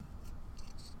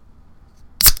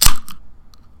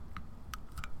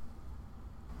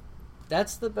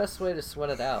That's the best way to sweat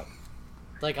it out.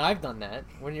 Like, I've done that.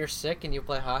 When you're sick and you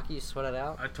play hockey, you sweat it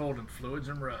out. I told him fluids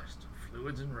and rest.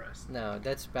 Fluids and rest. No,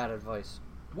 that's bad advice.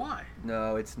 Why?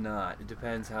 No, it's not. It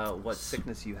depends what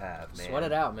sickness you have, man. Sweat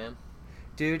it out, man.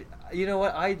 Dude, you know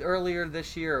what? Earlier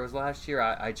this year, it was last year,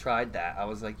 I tried that. I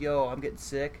was like, yo, I'm getting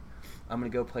sick. I'm going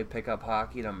to go play pickup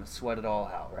hockey, and I'm going to sweat it all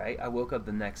out, right? I woke up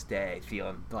the next day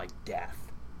feeling like death.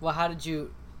 Well, how did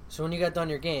you... So when you got done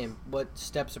your game, what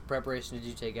steps of preparation did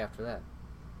you take after that?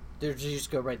 Did you just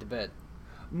go right to bed?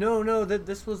 No,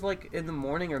 this was like in the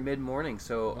morning or mid-morning,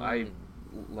 so I,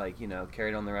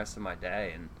 carried on the rest of my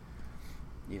day and,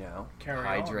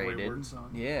 hydrated. Wayward son.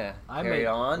 Yeah, I carried made-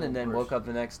 on and then woke up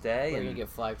the next day We're and going to get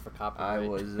flagged for I copyright.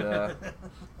 was,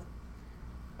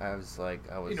 I was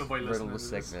nobody riddled listening with to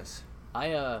this. sickness.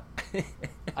 I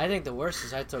think the worst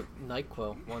is I took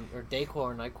NyQuil, Dayquil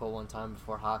or NyQuil one time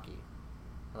before hockey.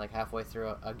 Like halfway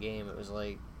through a game, it was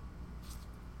like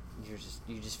you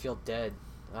just feel dead.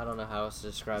 I don't know how else to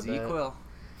describe that. ZQL.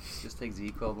 Just take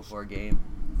ZQL before a game.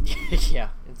 Yeah,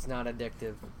 it's not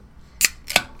addictive.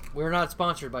 We're not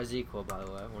sponsored by ZQL, by the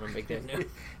way. I want to make that known.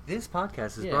 This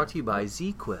podcast is brought to you by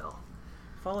ZQL.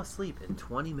 Fall asleep in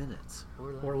 20 minutes.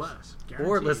 Or less. Or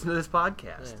Guaranteed. listen to this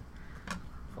podcast. Yeah.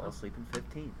 Fall asleep in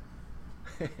 15.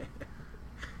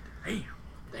 Hey,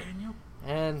 Daniel.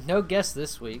 And no guest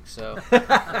this week, so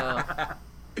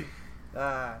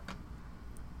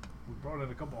We brought in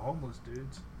a couple of homeless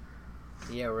dudes.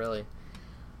 yeah, really.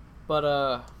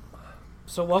 But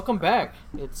so welcome back.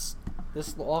 This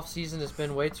off season has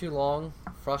been way too long,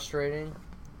 frustrating.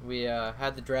 We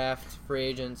had the draft, free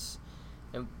agents,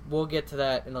 and we'll get to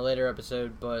that in a later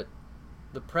episode. But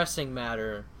the pressing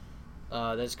matter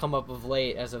that's come up of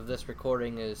late, as of this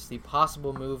recording, is the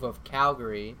possible move of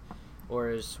Calgary, or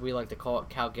as we like to call it,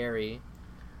 Calgary,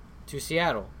 to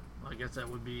Seattle. I guess that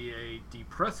would be a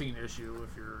depressing issue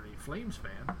if you're a Flames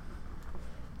fan.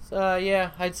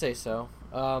 Yeah, I'd say so.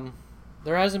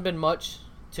 There hasn't been much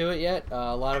to it yet.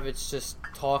 A lot of it's just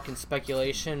talk and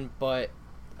speculation, but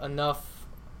enough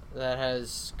that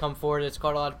has come forward that's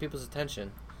caught a lot of people's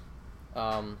attention.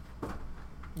 I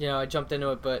jumped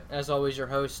into it, but as always, your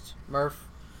host, Murph.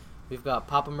 We've got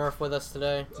Papa Murph with us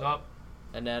today, What's up?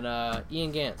 and then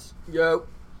Ian Gantz. Yo.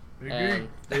 Big And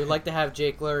we would like to have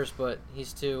Jake Lurs, but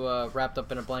he's too wrapped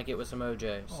up in a blanket with some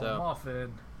OJ. Oh, So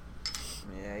Muffin.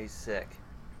 Yeah, he's sick.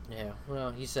 yeah, well,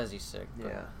 he says he's sick. But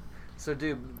Yeah. So,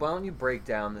 dude, why don't you break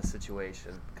down the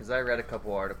situation? Because I read a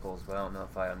couple articles, but I don't know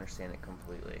if I understand it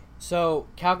completely. So,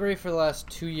 Calgary for the last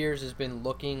 2 years has been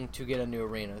looking to get a new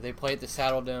arena. They play at the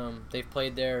Saddle Dome. They've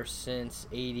played there since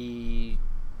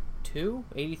 82,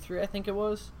 83, I think it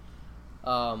was.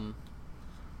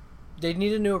 They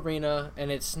need a new arena, and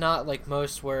it's not like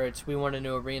most where it's we want a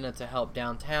new arena to help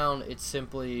downtown. It's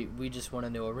simply we just want a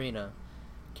new arena.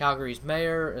 Calgary's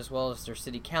mayor, as well as their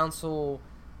city council,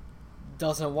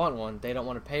 doesn't want one. They don't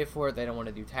want to pay for it. They don't want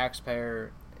to do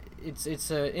taxpayer. It's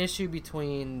an issue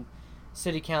between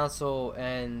city council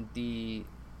and the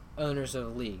owners of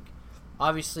the league.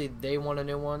 Obviously, they want a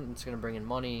new one. It's going to bring in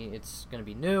money. It's going to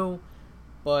be new.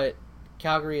 But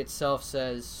Calgary itself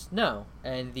says no.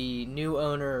 And the new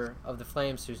owner of the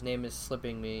Flames, whose name is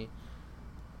slipping me,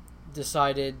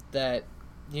 decided that,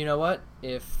 you know what?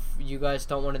 If you guys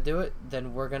don't want to do it,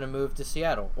 then we're going to move to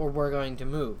Seattle. Or we're going to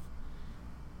move.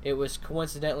 It was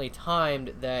coincidentally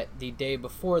timed that the day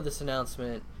before this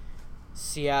announcement,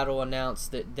 Seattle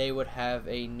announced that they would have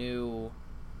a new...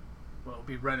 Well, it'll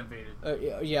be renovated.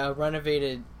 a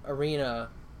renovated arena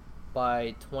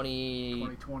by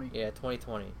 2020. Yeah,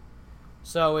 2020.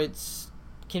 So it's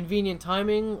convenient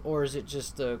timing, or is it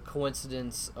just a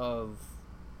coincidence of,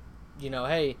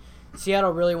 hey,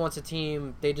 Seattle really wants a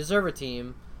team, they deserve a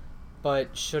team,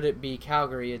 but should it be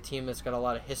Calgary, a team that's got a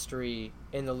lot of history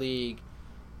in the league?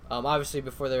 Obviously,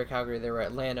 before they were Calgary, they were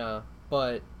Atlanta,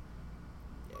 but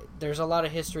there's a lot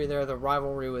of history there. The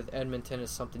rivalry with Edmonton is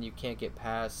something you can't get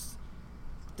past.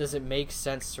 Does it make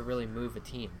sense to really move a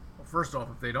team? Well, first off,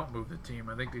 if they don't move the team,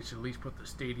 I think they should at least put the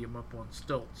stadium up on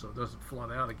stilts so it doesn't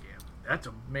flood out again. That's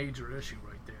a major issue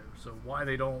right there. So why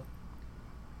they don't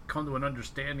come to an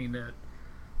understanding that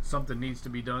something needs to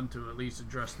be done to at least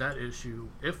address that issue,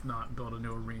 if not build a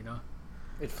new arena.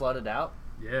 It flooded out?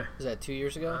 Yeah. Was that 2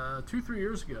 years ago? 2-3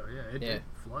 years ago, yeah. It Yeah. did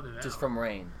flooded out. Just from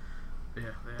rain.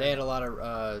 Yeah. They had a lot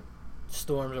of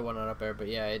storms or whatnot up there, but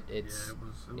yeah, Yeah, it was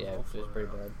all flooded pretty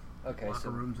out. bad. Okay, Locker so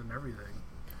rooms and everything.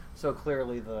 so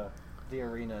clearly the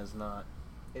arena is not...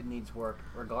 It needs work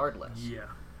regardless. Yeah.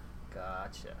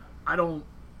 Gotcha. I don't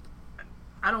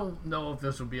know if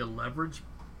this would be a leverage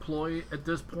ploy at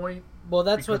this point. Well,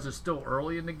 that's because what it's still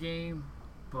early in the game,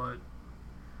 but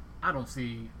I don't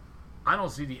see I don't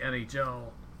see the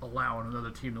NHL allowing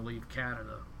another team to leave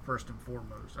Canada first and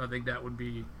foremost. I think that would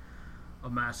be a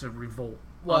massive revolt.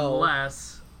 Well,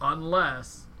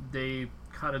 unless they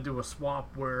kind of do a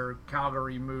swap where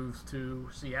Calgary moves to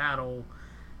Seattle,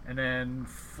 and then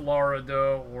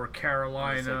Florida or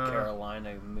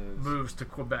Carolina moves to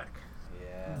Quebec.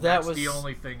 Yeah. That's the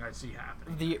only thing I see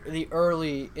happening. The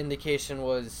early indication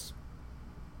was,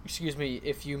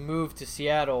 if you move to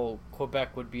Seattle,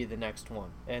 Quebec would be the next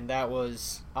one. And that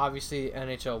was, obviously,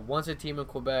 NHL wants a team in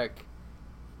Quebec.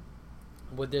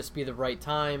 Would this be the right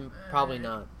time? Probably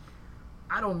not.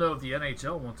 I don't know if the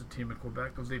NHL wants a team in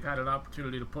Quebec because they've had an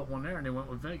opportunity to put one there and they went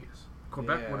with Vegas.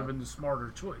 Quebec would have been the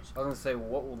smarter choice. I was going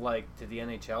to say, did the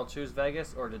NHL choose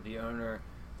Vegas, or did the owner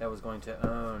that was going to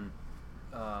own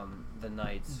the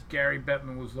Knights? Gary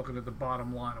Bettman was looking at the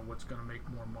bottom line of what's going to make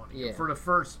more money. Yeah. For the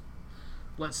first,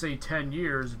 let's say, 10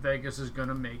 years, Vegas is going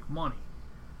to make money.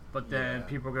 But then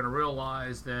people are going to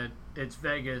realize that it's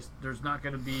Vegas. There's not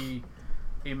going to be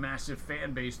a massive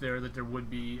fan base there that there would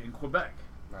be in Quebec.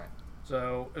 Right.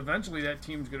 So eventually that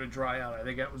team's going to dry out. I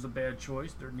think that was a bad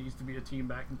choice. There needs to be a team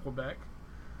back in Quebec.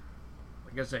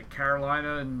 Like I said,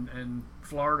 Carolina and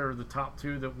Florida are the top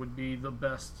two that would be the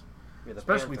best,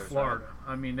 especially Panthers, Florida.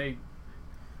 right? I mean,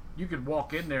 you could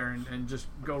walk in there and just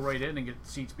go right in and get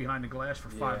seats behind the glass for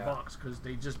 $5 because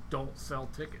they just don't sell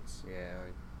tickets. Yeah.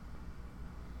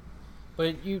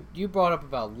 But you brought up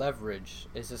about leverage.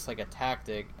 Is this like a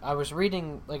tactic? I was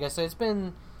reading, like I said, it's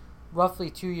been roughly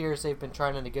 2 years they've been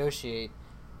trying to negotiate,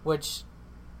 which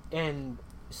in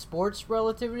sports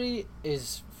relativity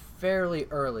is fairly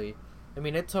early. I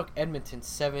mean, it took Edmonton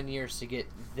 7 years to get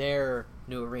their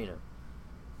new arena.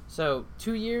 So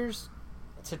 2 years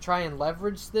to try and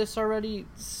leverage this already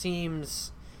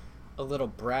seems a little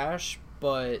brash,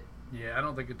 but... Yeah, I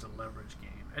don't think it's a leverage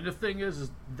game. And the thing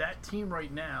is that team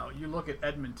right now, you look at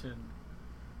Edmonton,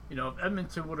 if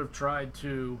Edmonton would have tried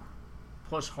to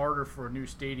push harder for a new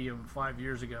stadium 5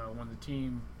 years ago when the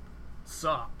team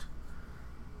sucked,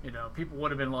 people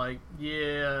would have been like,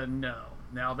 yeah, no.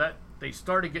 Now that they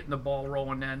started getting the ball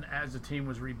rolling then as the team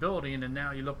was rebuilding, and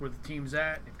now you look where the team's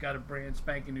at, they've got a brand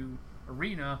spanking new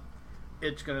arena,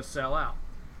 it's going to sell out.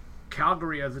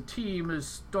 Calgary as a team is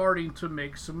starting to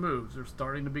make some moves. They're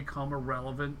starting to become a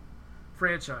relevant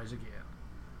franchise again.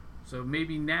 So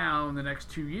maybe now in the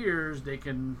next 2 years they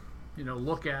can,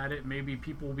 look at it. Maybe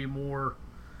people will be more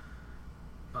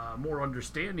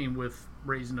understanding with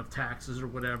raising of taxes or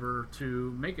whatever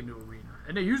to make a new arena.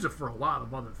 And they use it for a lot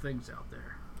of other things out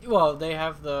there. Well, they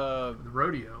have the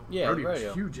rodeo. Yeah,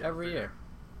 Rodeo's huge out every there. year.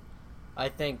 I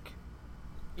think,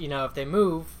 if they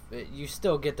move, you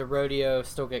still get the rodeo,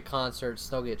 still get concerts,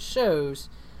 still get shows.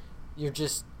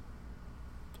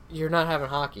 You're not having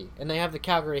hockey. And they have the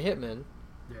Calgary Hitmen,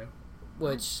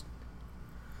 which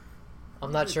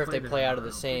I'm not sure if they play out of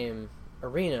the same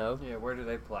arena. Yeah, where do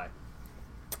they play?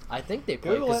 I think they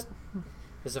play Google it.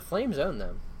 because the Flames own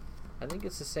them. I think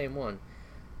it's the same one.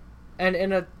 And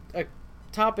a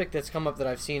topic that's come up that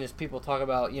I've seen is people talk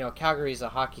about, Calgary's a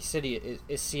hockey city,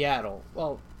 is Seattle.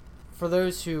 Well, for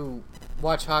those who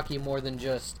watch hockey more than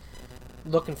just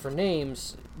looking for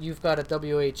names, you've got a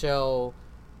WHL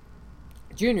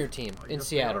junior team in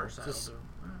Seattle.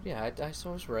 Yeah, I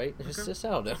was right. It's Okay. just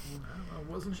Aldo.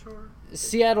 I wasn't sure.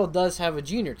 Seattle does have a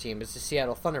junior team. It's the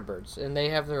Seattle Thunderbirds, and they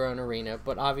have their own arena,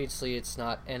 but obviously it's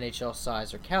not NHL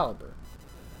size or caliber.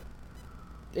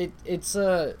 It's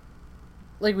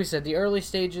like we said, the early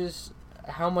stages.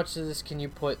 How much of this can you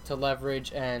put to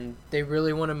leverage, and they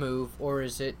really want to move, or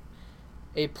is it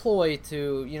a ploy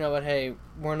to, hey,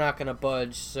 we're not going to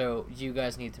budge, so you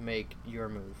guys need to make your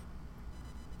move?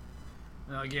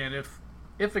 Now again, if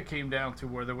it came down to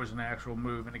where there was an actual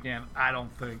move, and again, I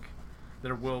don't think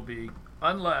there will be,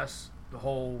 unless the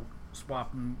whole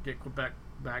swap and get Quebec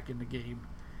back in the game.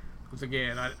 Because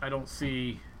again, I don't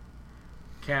see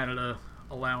Canada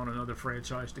allowing another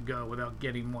franchise to go without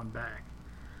getting one back.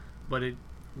 But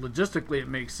logistically it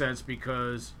makes sense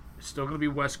because it's still going to be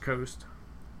West Coast,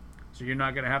 so you're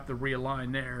not going to have to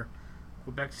realign there.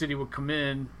 Quebec City would come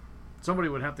in. Somebody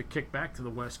would have to kick back to the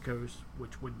West Coast,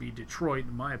 which would be Detroit,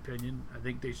 in my opinion. I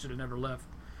think they should have never left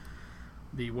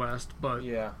the West, but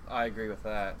Yeah, I agree with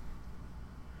that.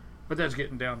 but that's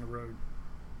getting down the road.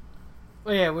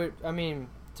 Well, yeah,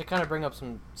 to kind of bring up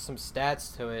some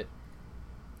stats to it,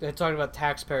 they're talking about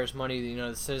taxpayers' money,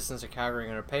 the citizens of Calgary are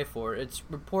going to pay for. It's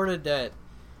reported that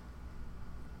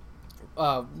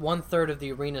 1/3 of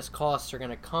the arena's costs are going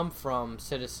to come from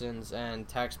citizens and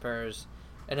taxpayers,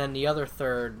 and then the other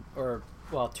third, or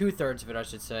 2/3 of it, I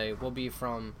should say, will be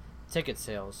from ticket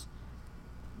sales.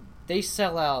 they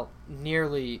sell out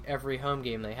nearly every home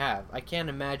game they have. I can't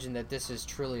imagine that this is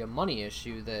truly a money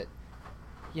issue that,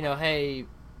 hey,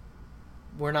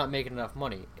 we're not making enough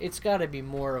money. It's got to be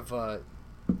more of a,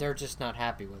 they're just not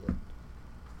happy with it.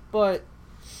 But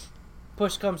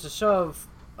push comes to shove,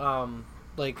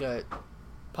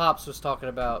 Pops was talking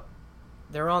about,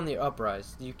 they're on the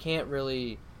uprise. You can't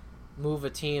really move a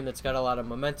team that's got a lot of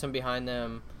momentum behind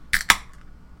them.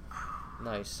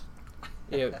 Nice.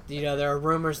 There are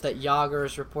rumors that Yager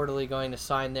is reportedly going to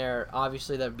sign there.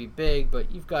 Obviously, that would be big, but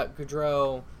you've got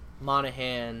Goudreau,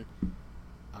 Monahan,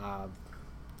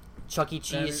 Chuck E.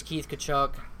 Cheese, Keith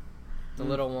Kachuk, the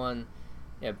little one,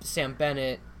 Sam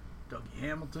Bennett, Dougie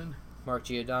Hamilton, Mark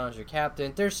Giordano's your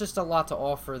captain. There's just a lot to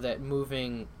offer that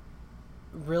moving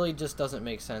really just doesn't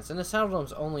make sense. And the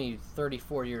Saddledome's only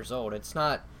 34 years old. It's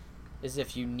not as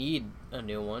if you need a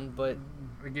new one, but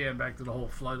again, back to the whole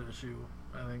flood issue.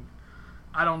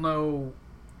 I don't know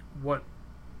what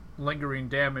lingering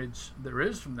damage there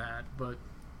is from that, but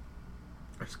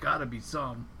there's got to be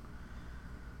some.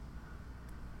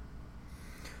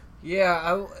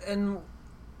 Yeah, and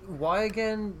why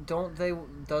again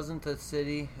doesn't the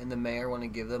city and the mayor want to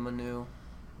give them a new?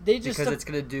 Because it's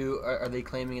going to do. Are they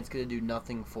claiming it's going to do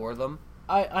nothing for them?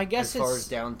 I guess as far as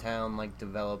downtown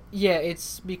developed. Yeah,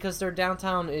 it's because their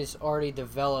downtown is already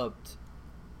developed.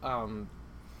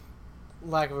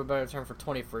 Lack of a better term for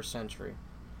 21st century.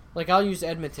 I'll use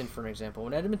Edmonton for an example.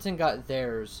 When Edmonton got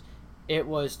theirs, it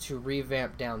was to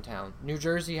revamp downtown. New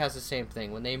Jersey has the same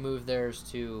thing. When they moved theirs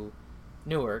to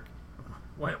Newark.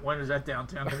 When is that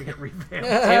downtown going to get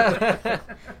revamped?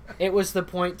 It was the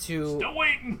point to still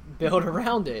waiting. Build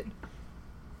around it.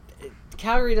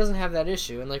 Calgary doesn't have that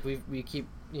issue, and we keep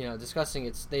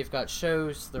discussing, they've got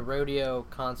shows, the rodeo,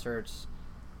 concerts.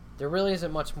 There really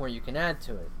isn't much more you can add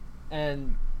to it,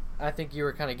 and I think you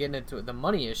were kind of getting into it, the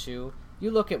money issue. You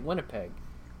look at Winnipeg.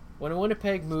 When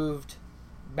Winnipeg moved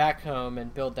back home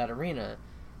and built that arena,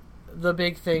 the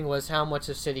big thing was how much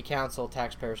the city council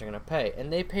taxpayers are going to pay.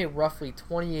 And they pay roughly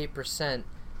 28%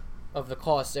 of the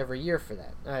costs every year for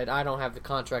that. I don't have the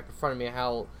contract in front of me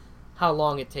how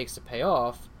long it takes to pay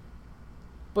off.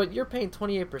 But you're paying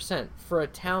 28% for a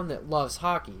town that loves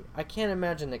hockey. I can't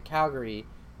imagine that Calgary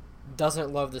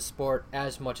doesn't love the sport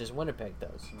as much as Winnipeg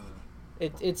does.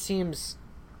 It seems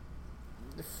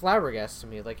flabbergasted to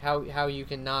me, how you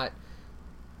cannot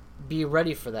be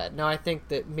ready for that. Now, I think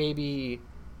that maybe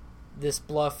this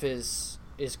bluff is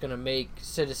going to make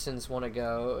citizens want to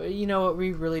go, you know what,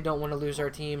 we really don't want to lose our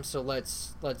team, so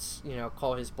let's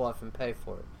call his bluff and pay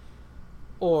for it.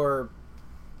 Or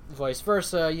vice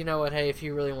versa, you know what, hey, if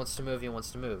he really wants to move, he wants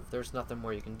to move. There's nothing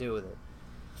more you can do with it.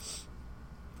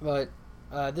 But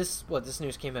this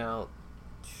news came out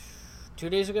 2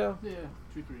 days ago? Yeah,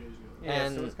 2-3 days ago. Yeah,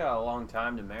 so it's got a long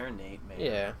time to marinate, man.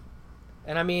 Yeah.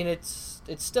 And I mean, it's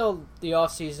still the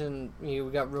off season. We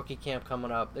got rookie camp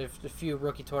coming up. There's a few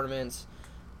rookie tournaments,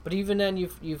 but even then,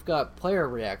 you've got player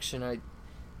reaction. I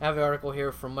have an article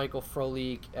here from Michael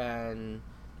Frolik and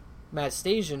Matt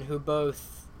Stajan, who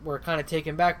both were kind of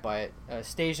taken back by it.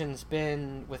 Stajan's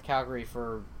been with Calgary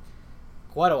for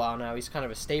quite a while now. He's kind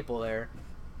of a staple there.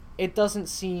 It doesn't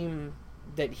seem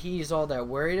that he's all that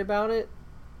worried about it,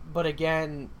 but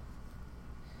again,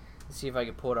 let's see if I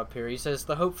can pull it up here. He says,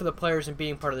 the hope for the players in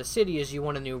being part of the city is you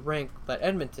want a new rink that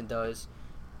Edmonton does.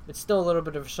 It's still a little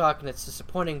bit of a shock and it's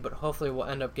disappointing, but hopefully we'll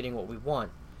end up getting what we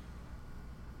want.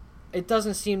 It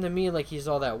doesn't seem to me like he's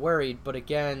all that worried, but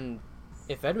again,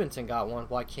 if Edmonton got one,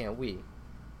 why can't we?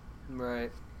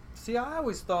 Right. See, I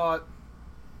always thought,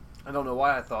 I don't know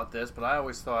why I thought this, but I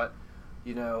always thought,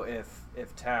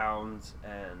 if towns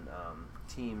and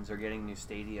teams are getting new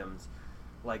stadiums,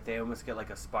 they almost get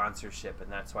a sponsorship,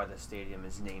 and that's why the stadium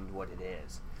is named what it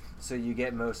is. So you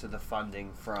get most of the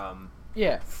funding from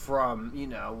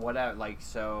whatever.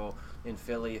 So in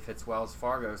Philly, if it's Wells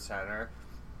Fargo Center,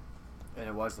 and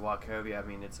it was the Wachovia, I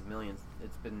mean, it's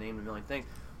been named a million things.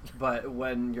 But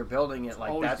when you're building it,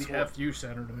 that's the FU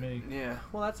Center to me. Yeah,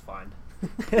 well, that's fine.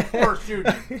 First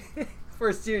Union.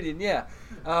 First Union, yeah.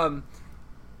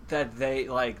 That they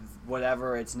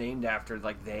whatever it's named after,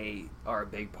 they are a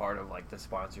big part of the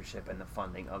sponsorship and the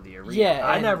funding of the arena. Yeah,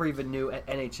 I never even knew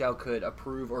NHL could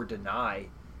approve or deny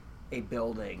a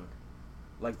building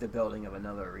the building of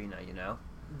another arena.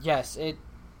 Yes,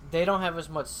 they don't have as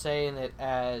much say in it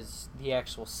as the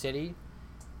actual city,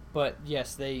 but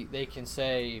yes, they can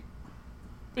say,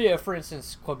 yeah. For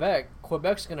instance,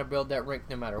 Quebec's going to build that rink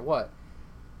no matter what,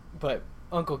 but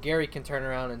Uncle Gary can turn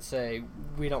around and say,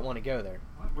 we don't want to go there.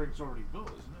 That rink's already built,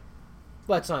 isn't it?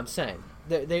 That's what I'm saying.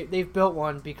 They've built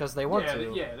one because they want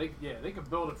to. They can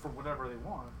build it for whatever they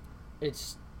want.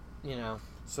 It's,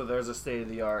 So there's a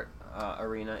state-of-the-art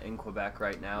arena in Quebec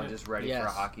right now, just ready for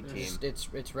a hockey team.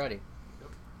 It's ready. Yep.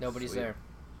 Nobody's Sweet. there.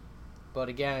 But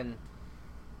again,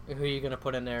 who are you going to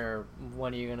put in there?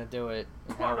 When are you going to do it?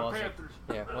 And how Florida well is it? Panthers.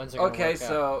 Yeah, when's it going to Okay,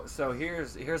 work out? so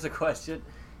here's a question: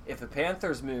 if the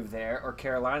Panthers move there or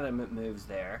Carolina moves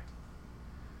there,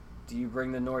 do you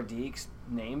bring the Nordiques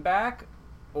name back,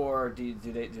 or do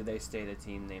they stay the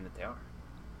team name that they are?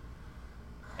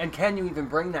 And can you even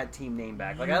bring that team name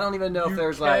back? Like, I don't even know if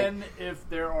there's if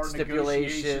there are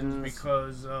stipulations. negotiations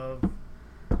because of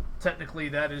technically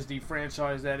that is the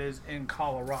franchise that is in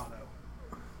Colorado.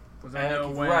 Because I know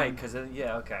when right, because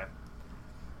okay.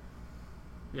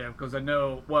 Yeah, because I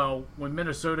know, well, when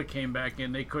Minnesota came back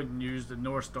in, they couldn't use the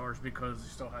North Stars because they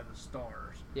still had the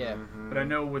Stars. Yeah. Mhm. But I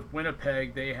know with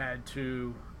Winnipeg, they had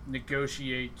to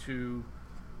negotiate to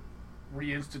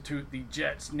reinstitute the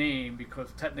Jets name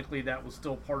because technically that was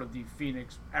still part of the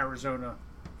Phoenix, Arizona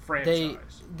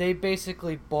franchise. They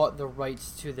basically bought the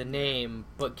rights to the name,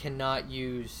 but cannot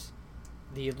use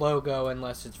the logo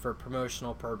unless it's for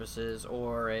promotional purposes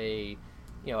or a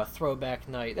throwback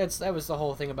night. That was the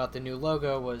whole thing about the new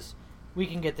logo was we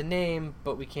can get the name,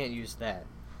 but we can't use that.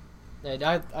 And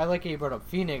I like how you brought up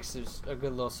Phoenix. There's a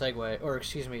good little segue, or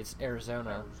excuse me, it's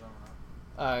Arizona.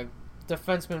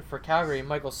 Defenseman for Calgary,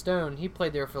 Michael Stone. He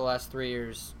played there for the last 3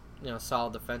 years.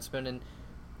 Solid defenseman, and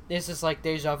this is like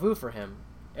deja vu for him.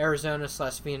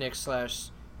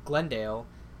 Arizona/Phoenix/Glendale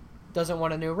doesn't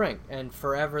want a new rink, and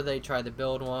forever they tried to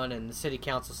build one, and the city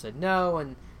council said no,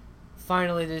 and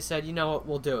finally they said, you know what,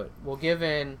 we'll do it. We'll give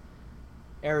in.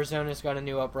 Arizona's got a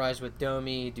new uprise with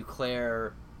Domi,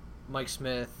 Duclair, Mike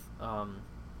Smith.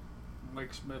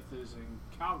 Mike Smith is in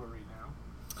Calgary now.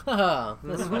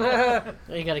 That's funny.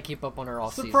 You got to keep up on her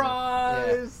all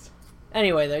Surprise! season. Yeah.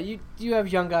 Anyway, though, you have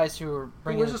young guys who are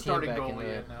bringing Who the was the team starting back goalie into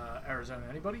it. in Arizona?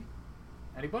 Anybody?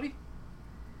 Anybody?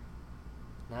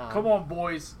 Nah. Come on,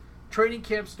 boys. Training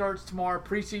camp starts tomorrow.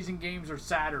 Preseason games are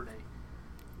Saturday.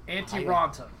 Auntie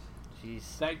Ronta. Jeez.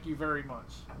 Thank you very much.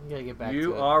 You got to get back to it.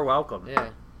 You are welcome. Yeah.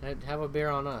 Have a beer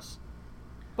on us.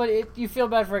 But you feel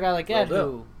bad for a guy like Ed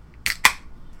who...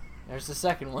 There's the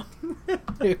second one.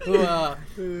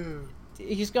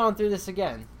 He's going through this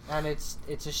again. And it's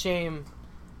a shame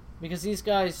because these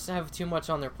guys have too much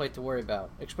on their plate to worry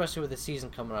about, especially with the season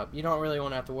coming up. You don't really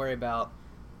want to have to worry about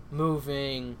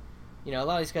moving. A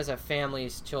lot of these guys have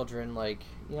families, children.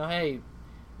 Hey,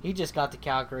 he just got to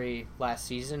Calgary last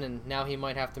season, and now he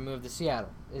might have to move to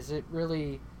Seattle. Is it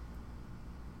really...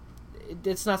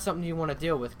 It's not something you want to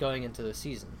deal with going into the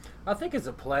season. I think as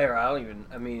a player, I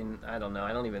don't know.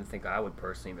 I don't even think I would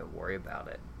personally even worry about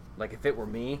it. Like, if it were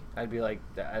me, I'd be like,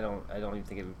 I don't even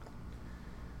think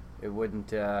it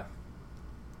wouldn't, I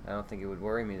don't think it would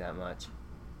worry me that much.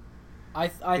 I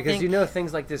because think,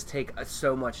 things like this take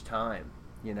so much time,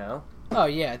 Oh,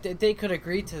 yeah. They could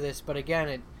agree to this, but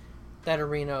again, that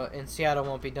arena in Seattle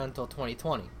won't be done until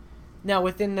 2020. Now,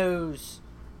 within those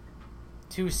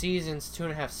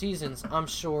 2.5 seasons, I'm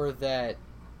sure that...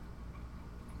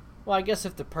 Well, I guess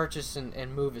if the purchase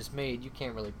and move is made, you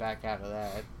can't really back out of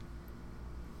that.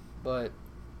 But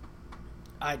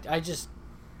I just...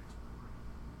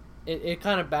 It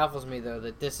kind of baffles me, though,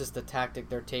 that this is the tactic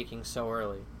they're taking so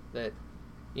early. That,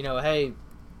 hey...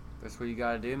 That's what you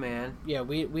gotta do, man. Yeah,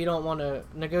 we don't want to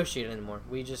negotiate anymore.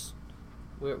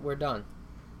 We're done.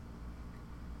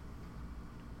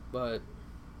 But...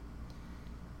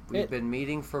 We've been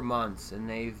meeting for months, and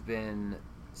they've been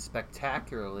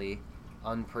spectacularly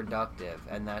unproductive,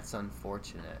 and that's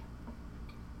unfortunate.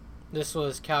 This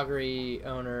was Calgary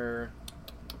owner...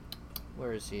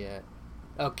 Where is he at?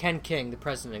 Oh, Ken King, the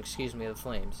president, of the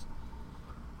Flames.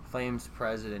 Flames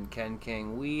president Ken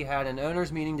King. We had an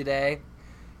owners meeting today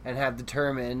and have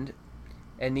determined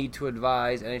and need to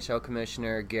advise NHL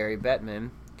Commissioner Gary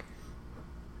Bettman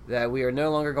that we are no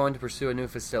longer going to pursue a new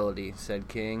facility, said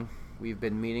King. We've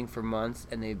been meeting for months,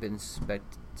 and they've been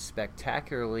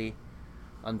spectacularly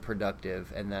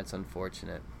unproductive, and that's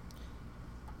unfortunate.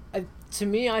 To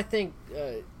me, I think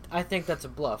that's a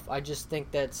bluff. I just think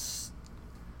that's,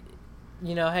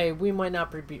 hey, we might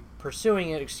not be pursuing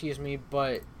it,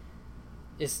 but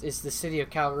is the city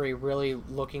of Calgary really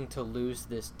looking to lose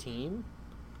this team?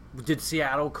 Did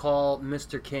Seattle call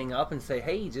Mr. King up and say,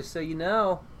 hey, just so you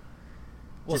know,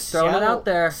 well, just throwing it out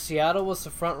there? Seattle was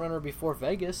the front runner before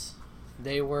Vegas.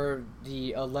 They were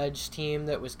the alleged team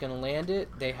that was going to land it.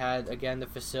 They had, again, the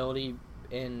facility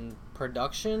in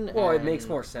production. Well, it makes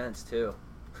more sense, too.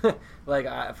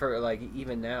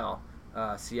 Even now,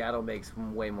 Seattle makes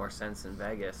way more sense than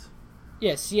Vegas.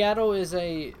 Yeah, Seattle is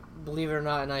believe it or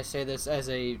not, and I say this as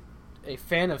a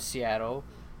fan of Seattle,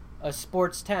 a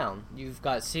sports town. You've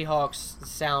got Seahawks,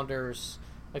 Sounders.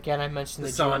 Again, I mentioned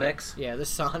The Sonics. Yeah, the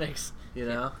Sonics. You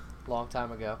know? Long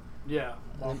time ago. Yeah,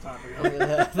 long time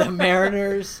ago. The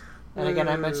Mariners. And again,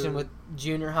 I mentioned with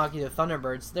junior hockey, the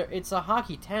Thunderbirds. It's a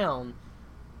hockey town,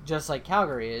 just like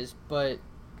Calgary is. But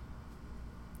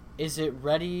is it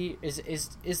ready? Is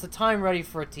the time ready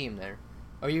for a team there?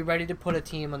 Are you ready to put a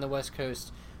team on the West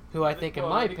Coast? Who I think, in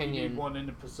my opinion, you need one in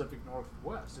the Pacific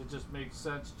Northwest. It just makes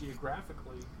sense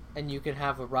geographically. And you can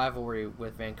have a rivalry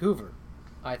with Vancouver,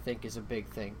 I think, is a big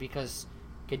thing. Because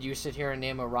could you sit here and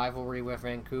name a rivalry with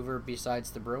Vancouver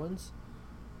besides the Bruins?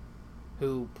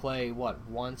 Who play,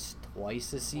 once,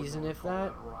 twice a season, if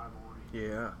that? A rivalry.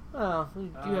 Yeah. Oh,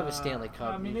 you have a Stanley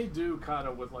Cup. I mean, they do kind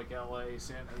of with like LA,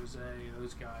 San Jose,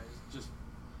 those guys. Just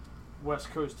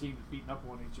West Coast teams beating up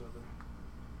on each other.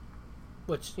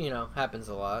 Which, happens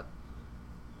a lot.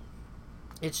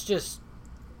 It's just...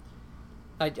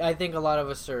 I think a lot of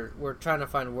us we're trying to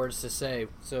find words to say,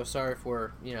 so sorry if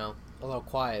we're, a little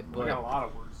quiet. But We got a lot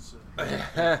of words to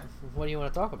say. what do you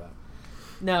want to talk about?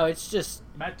 No, it's just...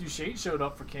 Matt Duchene showed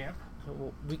up for camp.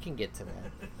 We can get to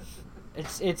that.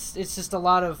 It's just a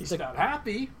lot of... He's not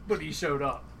happy, but he showed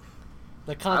up.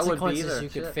 The consequences either. you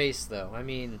could face, though. I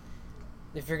mean,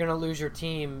 if you're going to lose your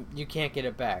team, you can't get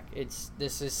it back.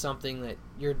 This is something that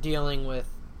you're dealing with,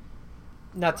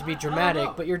 not to be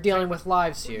dramatic, but you're dealing with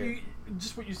lives here.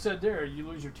 Just what you said there, you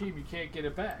lose your team, you can't get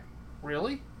it back.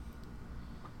 Really?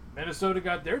 Minnesota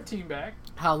got their team back.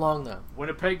 How long, though?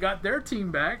 Winnipeg got their team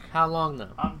back. How long,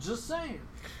 though? I'm just saying.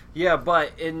 Yeah,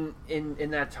 but in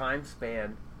that time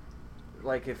span,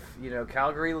 like if,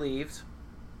 Calgary leaves,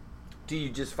 do you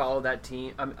just follow that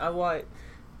team?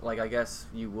 I guess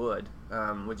you would.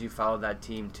 Would you follow that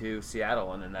team to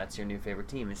Seattle, and then that's your new favorite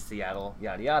team is Seattle,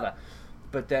 yada yada.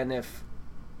 But then if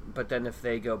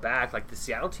they go back, like the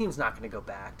Seattle team's not going to go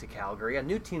back to Calgary. A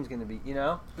new team's going to be,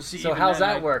 But see, So even how's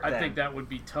then, that work I then? think that would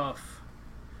be tough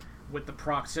with the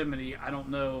proximity. I don't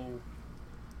know.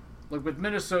 Like with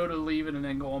Minnesota leaving and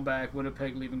then going back,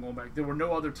 Winnipeg leaving, going back, there were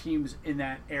no other teams in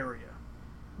that area.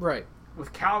 Right.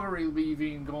 With Calgary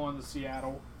leaving, going to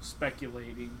Seattle,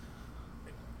 speculating,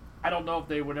 I don't know if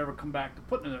they would ever come back to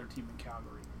put another team in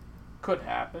Calgary. Could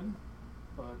happen,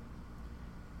 but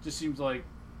just seems like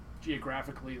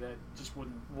geographically that just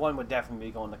wouldn't. one would definitely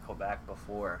be going to Quebec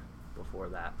before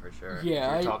that for sure.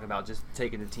 Yeah, You're talking about just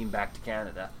taking the team back to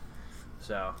Canada.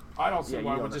 So I don't see Yeah,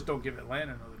 why you we don't- just don't give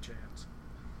Atlanta another chance.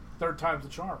 Third time's the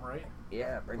charm, right?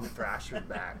 yeah, bring the Thrashers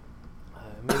back.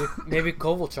 Maybe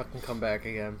Kovalchuk can come back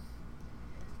again.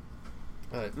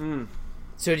 But,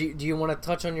 so do you want to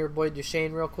touch on your boy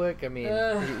Duchene real quick? I mean,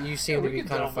 you seem to be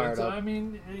kind of fired up. I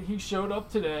mean, he showed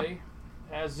up today,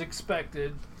 as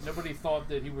expected. Nobody thought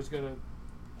that he was going to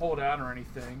hold out or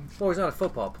anything. Well, he's not a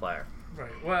football player.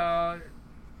 Right. Well,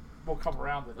 we'll come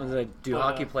around to that. Do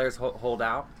hockey players hold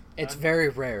out? It's very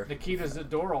rare. Nikita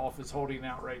Zadorov is holding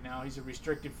out right now. He's a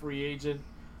restricted free agent.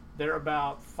 They're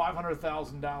about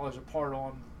 $500,000 apart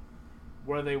on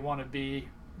where they want to be.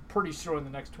 Pretty sure in the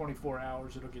next 24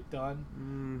 hours it'll get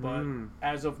done. But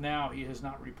as of now, he has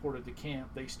not reported to camp.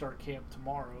 They start camp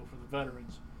tomorrow for the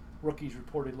veterans. Rookies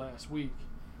reported last week.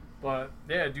 But,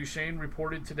 yeah, Duchene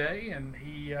reported today, and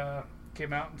he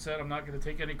came out and said, I'm not going to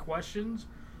take any questions.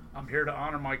 I'm here to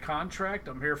honor my contract.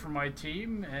 I'm here for my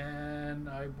team, and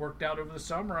I worked out over the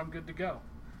summer. I'm good to go.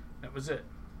 That was it.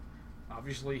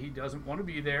 Obviously, he doesn't want to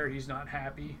be there. He's not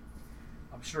happy.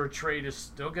 I'm sure a trade is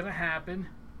still going to happen.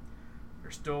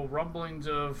 There's still rumblings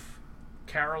of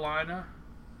Carolina.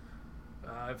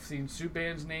 I've seen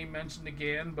Subban's name mentioned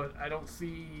again, but I don't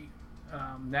see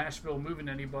Nashville moving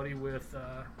anybody with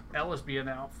Ellis being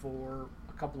out for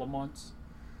a couple of months.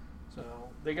 So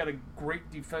they got a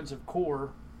great defensive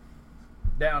core.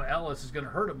 Down Ellis is going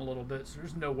to hurt him a little bit, so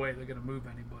there's no way they're going to move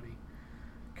anybody.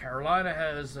 Carolina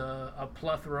has a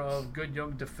plethora of good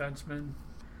young defensemen.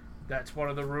 That's one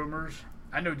of the rumors.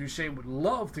 I know Duchene would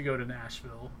love to go to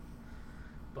Nashville,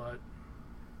 but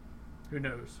who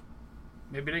knows?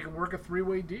 Maybe they can work a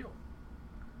three-way deal.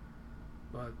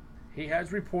 But he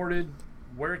has reported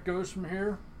where it goes from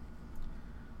here.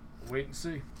 Wait and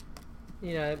see.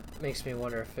 It makes me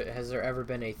wonder if has there ever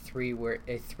been a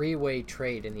three-way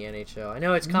trade in the NHL? I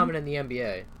know it's common in the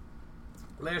NBA.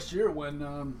 Last year when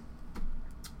Mark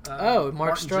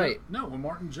Streit. When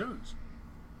Martin Jones.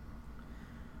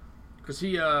 Because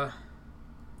he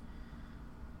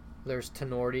There's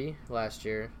Tenorti last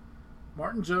year.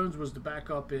 Martin Jones was the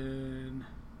backup in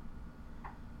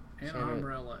Anaheim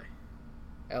or LA.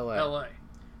 LA.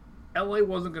 LA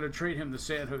wasn't going to trade him to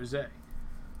San Jose.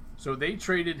 So they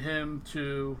traded him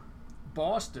to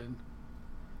Boston,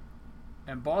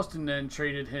 and Boston then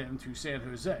traded him to San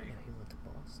Jose. Yeah, he went to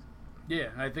Boston. Yeah,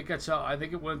 I think that's how. I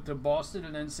think it went to Boston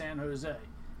and then San Jose.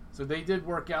 So they did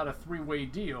work out a 3-way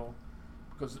deal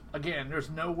because, again, there's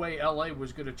no way LA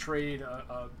was going to trade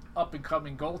a up and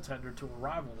coming goaltender to a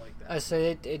rival like that. I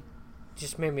say it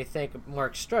just made me think of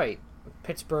Mark Streit.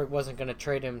 Pittsburgh wasn't going to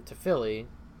trade him to Philly,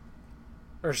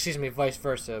 or excuse me, vice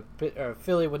versa.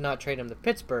 Philly would not trade him to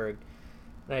Pittsburgh.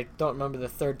 And I don't remember the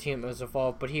third team that was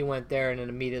involved, but he went there and then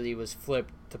immediately was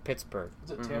flipped to Pittsburgh.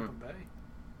 Was it Tampa Bay?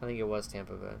 I think it was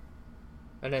Tampa Bay.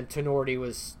 And then Tenorti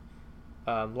was,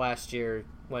 last year,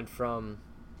 went from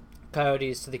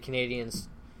Coyotes to the Canadiens,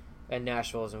 and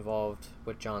Nashville is involved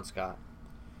with John Scott.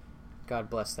 God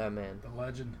bless that man. The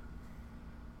legend.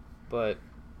 But,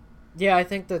 yeah, I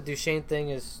think the Duchesne thing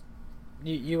is...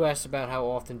 You asked about how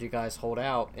often do guys hold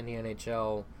out in the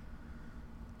NHL.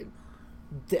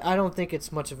 I don't think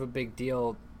it's much of a big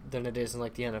deal than it is in,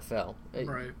 like, the NFL.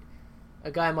 Right.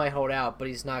 A guy might hold out, but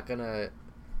he's not going to...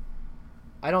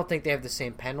 I don't think they have the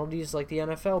same penalties like the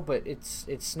NFL, but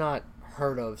it's not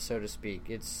heard of, so to speak.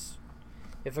 It's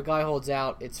if a guy holds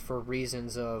out, it's for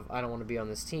reasons of I don't want to be on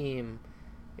this team.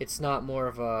 It's not more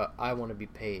of a I want to be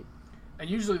paid. And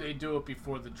usually they do it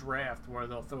before the draft where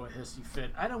they'll throw a hissy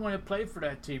fit. I don't want to play for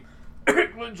that team.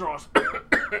 Lindros.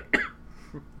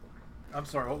 I'm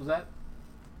sorry, what was that?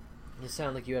 You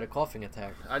sound like you had a coughing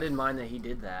attack. I didn't mind that he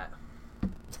did that.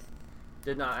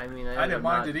 Did not. I mean, I didn't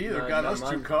mind it either. Got us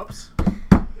 2 cups.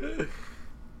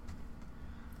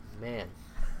 Man.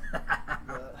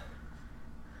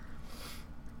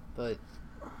 But,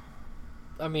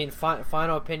 I mean,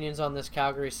 final opinions on this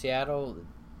Calgary-Seattle.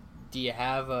 Do you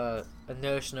have a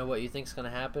notion of what you think is going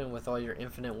to happen with all your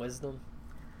infinite wisdom?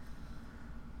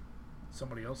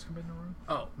 Somebody else come in the room?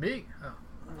 Oh, me?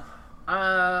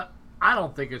 Oh. I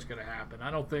don't think it's going to happen.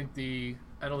 I don't think the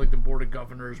Board of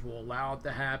Governors will allow it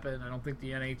to happen. I don't think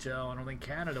the NHL, I don't think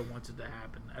Canada wants it to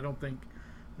happen. I don't think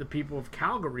the people of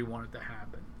Calgary want it to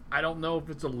happen. I don't know if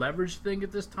it's a leverage thing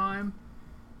at this time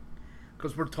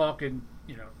because we're talking,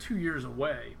 2 years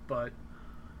away. But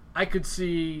I could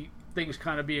see things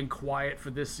kind of being quiet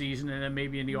for this season, and then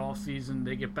maybe in the off season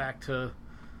they get back to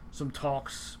some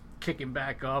talks kicking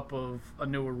back up of a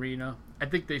new arena. I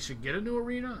think they should get a new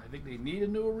arena. I think they need a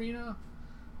new arena,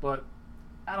 but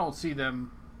I don't see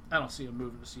them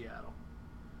moving to Seattle.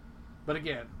 But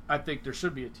again, I think there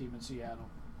should be a team in Seattle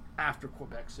after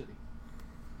Quebec City.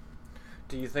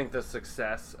 Do you think the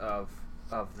success of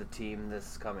the team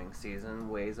this coming season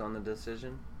weighs on the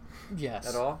decision? Yes.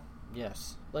 At all?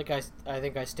 Yes. Like I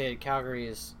think I stated, Calgary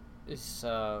is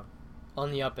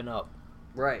on the up and up.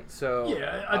 Right. So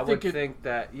yeah, I would think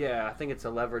that. Yeah, I think it's a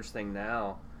leverage thing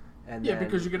now. And yeah,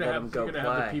 because you're gonna have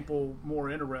the people more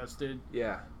interested.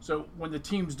 Yeah. So when the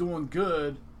team's doing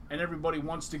good and everybody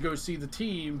wants to go see the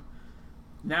team,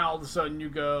 now all of a sudden you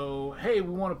go, hey,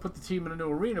 we want to put the team in a new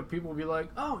arena. People will be like,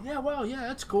 oh yeah, well yeah,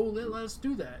 that's cool. Let's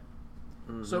do that.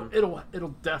 Mm-hmm. So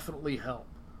it'll definitely help.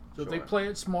 So if they play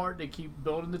it smart, they keep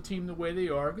building the team the way they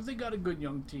are because they got a good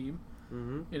young team.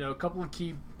 Mm-hmm. A couple of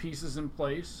key pieces in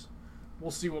place.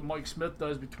 We'll see what Mike Smith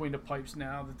does between the pipes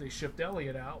now that they shipped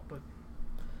Elliott out, but.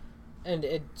 And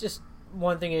it just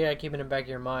one thing you got to keep in the back of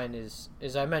your mind is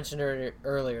I mentioned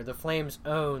earlier, the Flames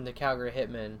own the Calgary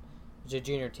Hitmen, which is a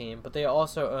junior team, but they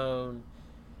also own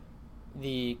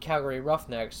the Calgary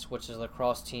Roughnecks, which is a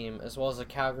lacrosse team, as well as the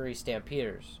Calgary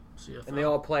Stampeders. CFL. And they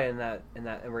all play in that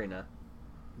arena.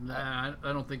 Nah,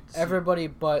 I don't think everybody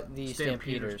but the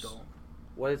Stampeders. Don't.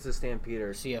 What is the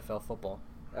Stampeders? CFL football.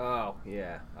 Oh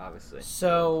yeah, obviously.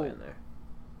 So,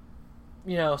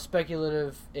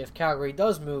 speculative. If Calgary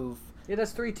does move. Yeah,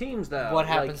 that's 3 teams, though. What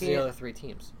happens to the other 3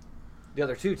 teams? The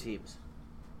other 2 teams.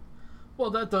 Well,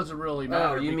 that doesn't really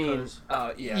matter. Oh, you mean?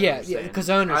 Yeah, because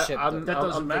ownership. That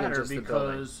doesn't matter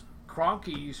because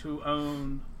Kroenkes, who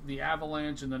own the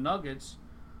Avalanche and the Nuggets,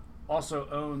 also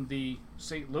own the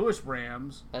St. Louis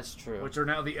Rams. That's true. Which are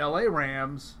now the LA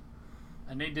Rams,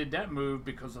 and they did that move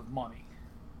because of money.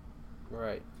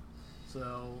 Right.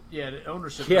 So, yeah, the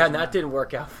ownership. Yeah, and that didn't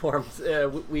work out for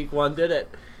them week 1, did it?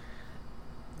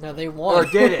 No, they won. Or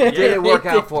did it? Did it work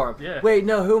out for him? Yeah. Wait,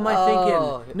 no. Who am I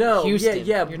thinking? No,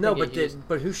 Houston.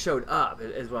 but who showed up?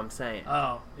 Is what I'm saying.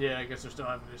 Oh, yeah. I guess they're still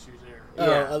having issues there.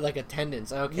 Yeah, like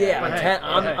attendance. Okay.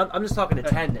 Yeah, I'm just talking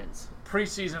attendance.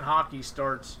 Preseason hockey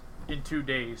starts in 2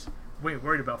 days. We ain't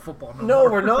worried about football no No,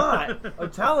 more. we're not.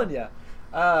 I'm telling you.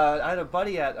 I had a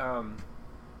buddy at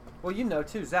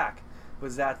too. Zach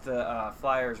was at the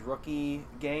Flyers rookie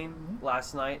game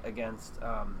last night against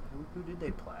who did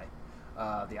they play?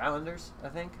 The Islanders, I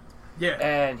think. Yeah.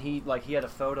 And he had a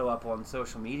photo up on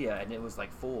social media, and it was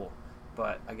full.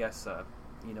 But I guess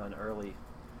an early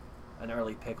an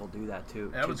early pick will do that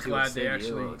too. I was to glad a city. they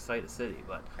actually- It will excite the city,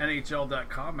 but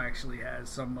NHL.com actually has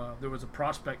some. There was a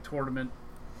prospect tournament.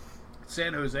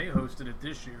 San Jose hosted it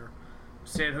this year.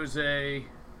 San Jose,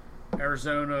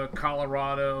 Arizona,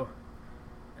 Colorado,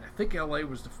 and I think LA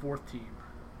was the fourth team.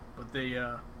 But they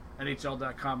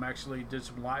NHL.com actually did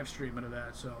some live streaming of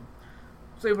that, so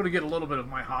I was able to get a little bit of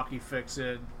my hockey fix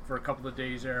in for a couple of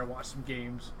days there. Watch some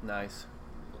games, nice.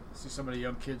 see some of the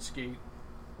young kids skate.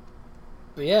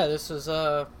 But yeah, this is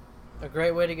a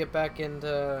great way to get back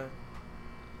into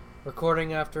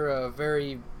recording after a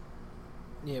very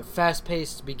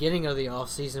fast-paced beginning of the off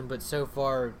season, but so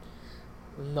far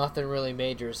nothing really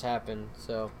major has happened.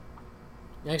 So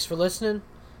thanks for listening.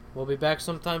 We'll be back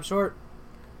sometime short.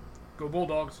 Go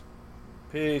Bulldogs!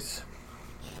 Peace.